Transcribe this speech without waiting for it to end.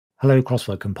Hello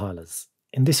crossword compilers.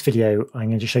 In this video, I'm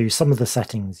going to show you some of the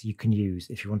settings you can use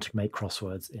if you want to make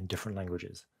crosswords in different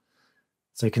languages.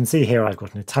 So you can see here I've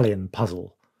got an Italian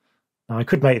puzzle. Now I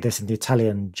could make this in the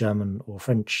Italian, German or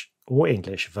French or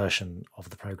English version of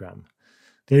the program.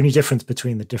 The only difference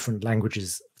between the different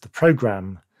languages of the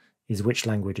program is which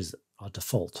languages are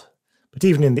default. But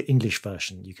even in the English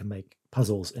version, you can make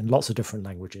puzzles in lots of different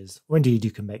languages, or indeed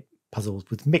you can make puzzles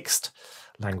with mixed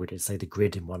languages, say the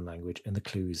grid in one language and the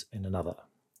clues in another.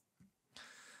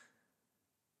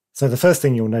 So the first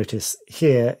thing you'll notice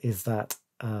here is that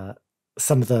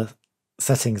some of the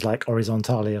settings like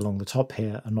horizontally along the top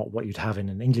here are not what you'd have in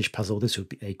an English puzzle. This would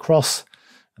be a cross,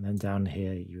 and then down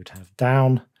here you would have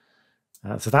down.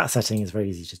 So that setting is very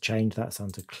easy to change. That's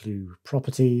under clue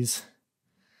properties.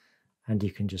 And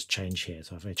you can just change here.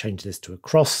 So if I change this to a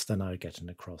cross, then I would get an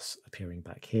across appearing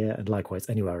back here. And likewise,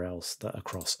 anywhere else that a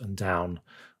cross and down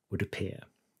would appear.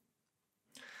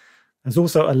 There's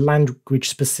also a language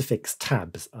specifics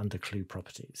tabs under clue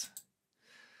properties.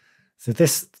 So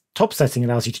this top setting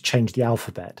allows you to change the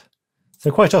alphabet.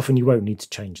 So quite often you won't need to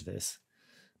change this.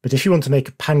 But if you want to make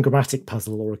a pangrammatic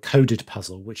puzzle or a coded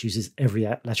puzzle, which uses every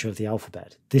letter of the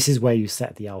alphabet, this is where you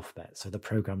set the alphabet. So the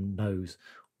program knows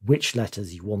which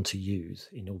letters you want to use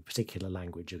in your particular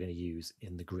language you're going to use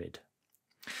in the grid.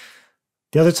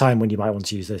 The other time when you might want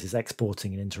to use this is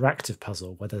exporting an interactive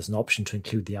puzzle where there's an option to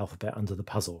include the alphabet under the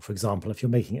puzzle. For example, if you're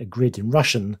making a grid in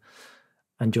Russian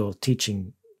and you're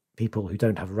teaching people who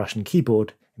don't have a Russian keyboard,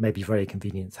 it may be very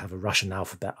convenient to have a Russian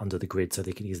alphabet under the grid so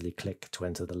they can easily click to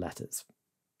enter the letters.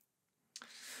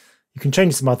 You can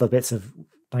change some other bits of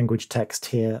language text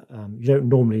here. You don't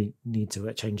normally need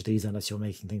to change these unless you're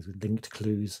making things with linked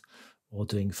clues or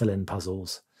doing fill-in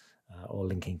puzzles or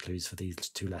linking clues for these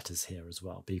two letters here as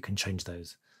well. But you can change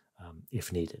those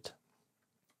if needed.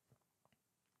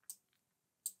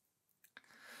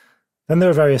 Then there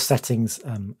are various settings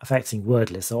affecting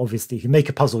word lists. So obviously, if you make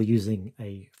a puzzle using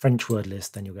a French word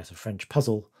list, then you'll get a French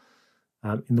puzzle.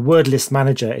 In the word list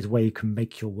manager is where you can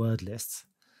make your word lists.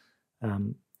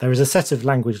 There is a set of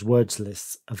language words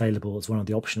lists available as one of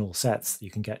the optional sets you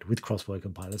can get with Crossword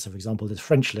Compiler. So for example, this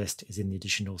French list is in the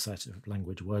additional set of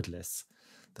language word lists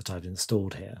that I've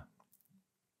installed here.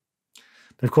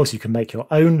 But of course, you can make your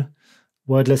own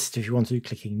word list if you want to,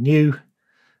 clicking new.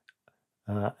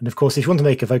 And of course, if you want to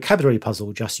make a vocabulary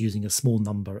puzzle just using a small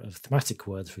number of thematic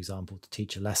words, for example, to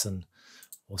teach a lesson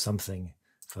or something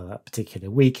for that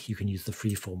particular week, you can use the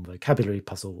freeform vocabulary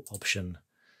puzzle option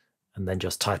and then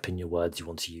just type in your words you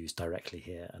want to use directly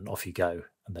here, and off you go,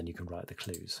 and then you can write the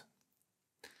clues.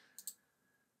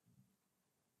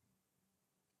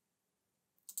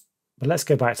 But let's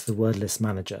go back to the word list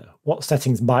manager. What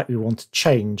settings might we want to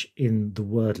change in the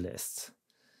word lists?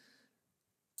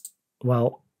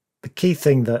 Well, the key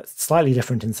thing that's slightly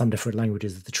different in some different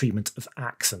languages is the treatment of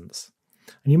accents.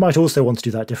 And you might also want to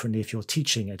do that differently if you're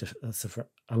teaching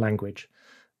a language.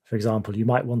 For example, you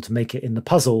might want to make it in the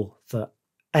puzzle that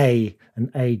A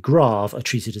and A grave are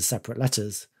treated as separate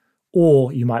letters,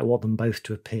 or you might want them both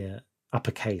to appear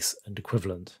uppercase and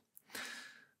equivalent.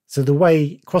 So the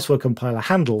way Crossword Compiler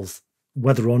handles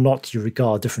whether or not you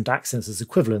regard different accents as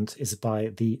equivalent is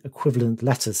by the equivalent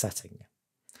letter setting.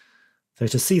 So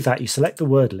to see that, you select the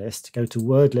word list, go to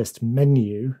word list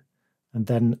menu, and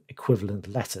then equivalent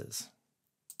letters.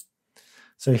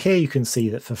 So here you can see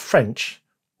that for French,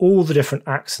 all the different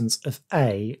accents of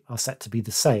A are set to be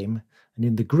the same, and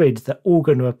in the grid, they're all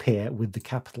going to appear with the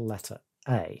capital letter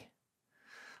A.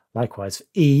 Likewise, for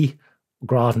E,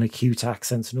 grave and acute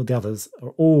accents and all the others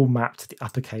are all mapped to the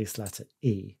uppercase letter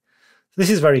E. So this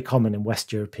is very common in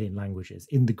West European languages.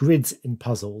 In the grids in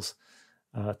puzzles,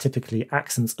 typically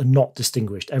accents are not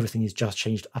distinguished. Everything is just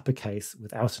changed uppercase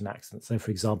without an accent. So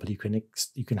for example, you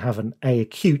can have an A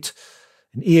acute,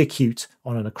 an E acute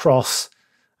on an across,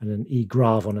 and an E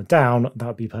grave on a down. That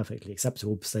would be perfectly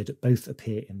acceptable because they both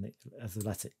appear as the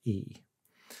letter E.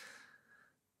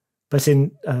 But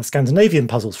in Scandinavian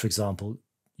puzzles, for example,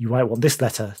 you might want this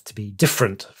letter to be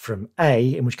different from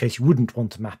A, in which case you wouldn't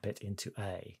want to map it into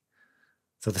A.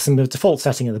 So there's some default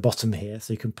setting at the bottom here,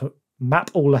 so you can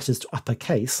map all letters to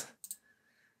uppercase.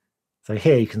 So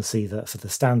here you can see that for the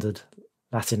standard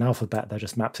Latin alphabet, they're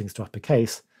just mapped things to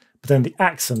uppercase, but then the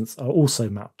accents are also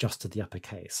mapped just to the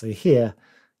uppercase. So here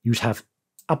you'd have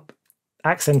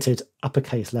accented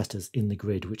uppercase letters in the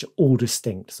grid, which are all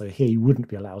distinct. So here you wouldn't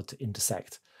be allowed to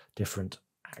intersect different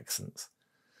accents.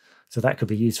 So that could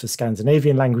be used for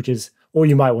Scandinavian languages, or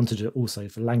you might want to do it also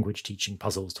for language teaching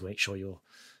puzzles to make sure your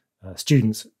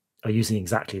students are using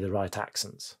exactly the right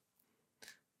accents.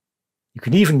 You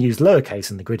can even use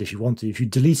lowercase in the grid if you want to. If you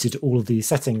deleted all of these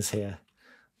settings here,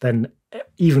 then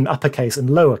even uppercase and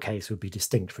lowercase would be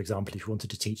distinct. For example, if you wanted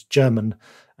to teach German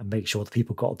and make sure that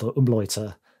people got the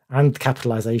umlaute and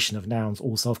capitalization of nouns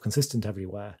all self-consistent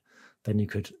everywhere, then you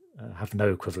could have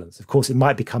no equivalence. Of course, it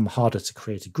might become harder to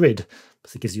create a grid,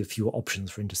 because it gives you fewer options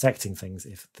for intersecting things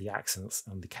if the accents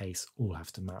and the case all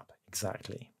have to map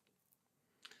exactly.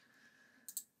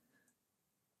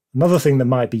 Another thing that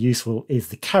might be useful is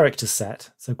the character set.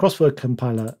 So Crossword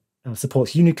Compiler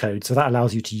supports Unicode, so that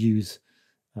allows you to use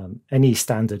any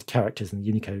standard characters in the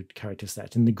Unicode character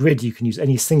set. In the grid, you can use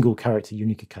any single character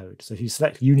Unicode. So if you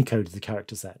select Unicode as the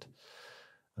character set,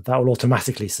 that will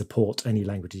automatically support any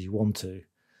languages you want to.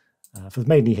 For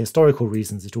mainly historical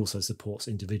reasons, it also supports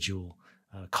individual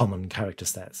common character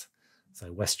sets.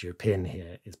 So West European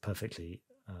here is perfectly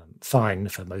fine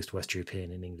for most West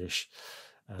European and English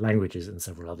languages, and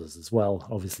several others as well.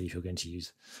 Obviously, if you're going to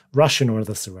use Russian or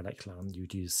other Cyrillic language,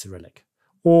 you'd use Cyrillic.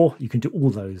 Or you can do all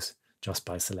those just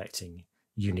by selecting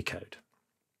Unicode.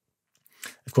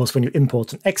 Of course, when you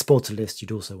import and export a list,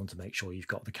 you'd also want to make sure you've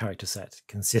got the character set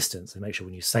consistent. So make sure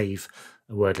when you save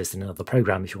a word list in another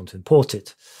program, if you want to import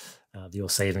it, you're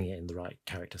saving it in the right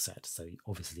character set. So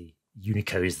obviously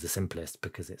Unicode is the simplest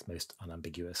because it's most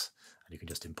unambiguous, and you can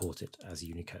just import it as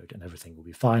Unicode and everything will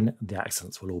be fine, and the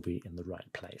accents will all be in the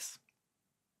right place.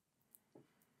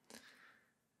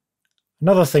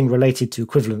 Another thing related to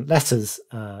equivalent letters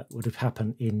would have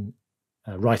happened in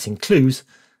writing clues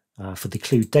for the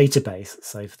clue database.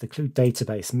 So for the clue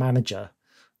database manager,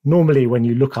 normally when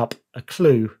you look up a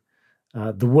clue,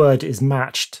 the word is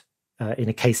matched in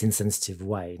a case-insensitive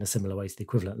way, in a similar way to the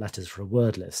equivalent letters for a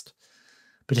word list.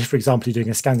 But if, for example, you're doing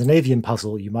a Scandinavian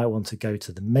puzzle, you might want to go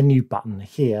to the menu button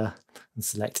here and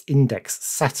select Index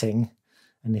Setting.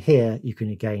 And here you can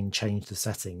again change the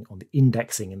setting on the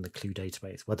indexing in the clue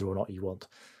database, whether or not you want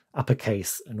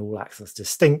uppercase and all accents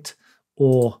distinct,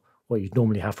 or what you'd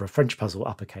normally have for a French puzzle,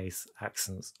 uppercase,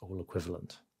 accents, all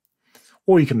equivalent.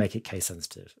 Or you can make it case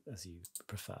sensitive as you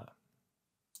prefer.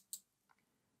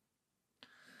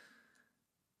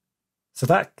 So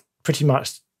that pretty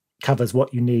much covers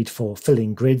what you need for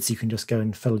filling grids. You can just go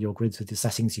and fill your grids with the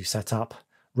settings you've set up,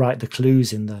 write the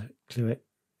clues in the clue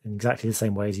in exactly the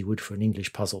same way as you would for an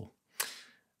English puzzle.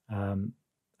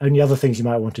 Only other things you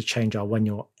might want to change are when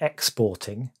you're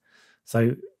exporting.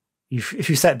 So if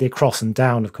you set the across and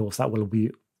down, of course, that will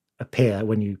appear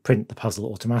when you print the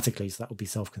puzzle automatically, so that will be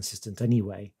self-consistent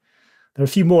anyway. There are a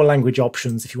few more language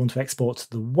options if you want to export to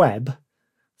the web.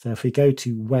 So if we go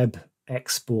to Web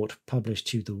Export, Publish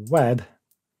to the Web,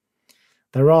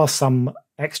 there are some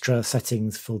extra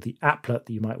settings for the applet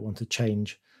that you might want to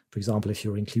change. For example, if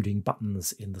you're including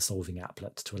buttons in the solving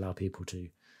applet to allow people to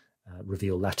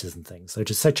reveal letters and things. So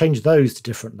to change those to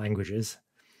different languages,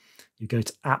 you go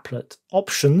to Applet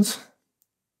Options,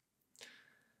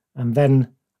 and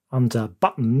then under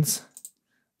Buttons,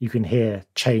 you can here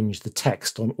change the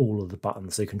text on all of the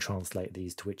buttons, so you can translate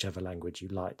these to whichever language you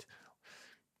like.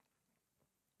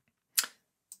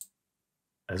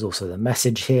 There's also the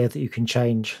message here that you can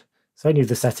change. So any of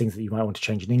the settings that you might want to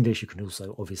change in English, you can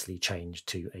also obviously change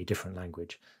to a different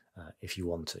language if you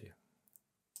want to.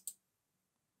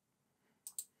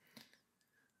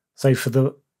 So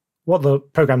for what the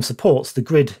program supports, the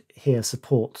grid here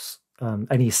supports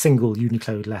any single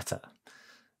Unicode letter.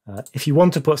 If you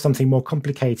want to put something more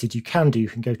complicated, you can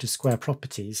go to Square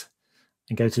Properties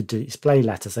and go to Display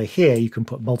Letters. So here you can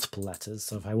put multiple letters.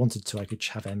 So if I wanted to, I could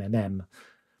have MMM.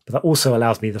 But that also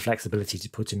allows me the flexibility to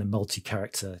put in a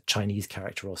multi-character Chinese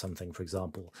character or something, for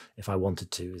example, if I wanted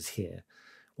to, is here.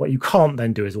 What you can't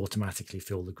then do is automatically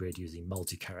fill the grid using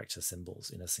multi-character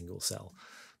symbols in a single cell.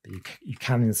 But you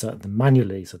can insert them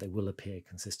manually, so they will appear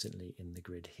consistently in the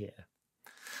grid here.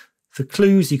 For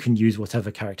clues, you can use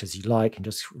whatever characters you like and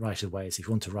just write away. So if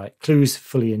you want to write clues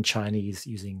fully in Chinese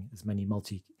using as many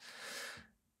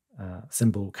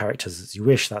multi-symbol characters as you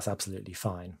wish, that's absolutely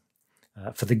fine.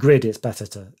 For the grid, it's better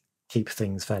to keep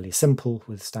things fairly simple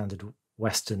with standard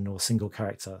Western or single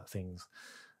character things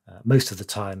most of the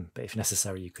time, but if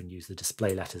necessary, you can use the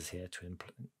display letters here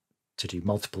to do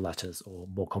multiple letters or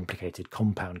more complicated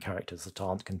compound characters that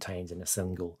aren't contained in a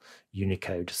single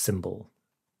Unicode symbol.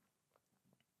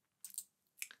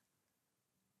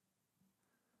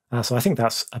 So I think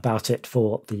that's about it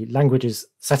for the languages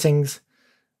settings.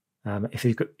 If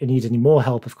you need any more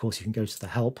help, of course, you can go to the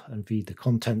help and read the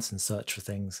contents and search for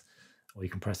things, or you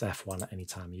can press F1 at any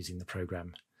time using the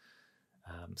program.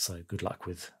 So good luck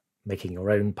with making your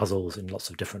own puzzles in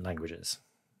lots of different languages.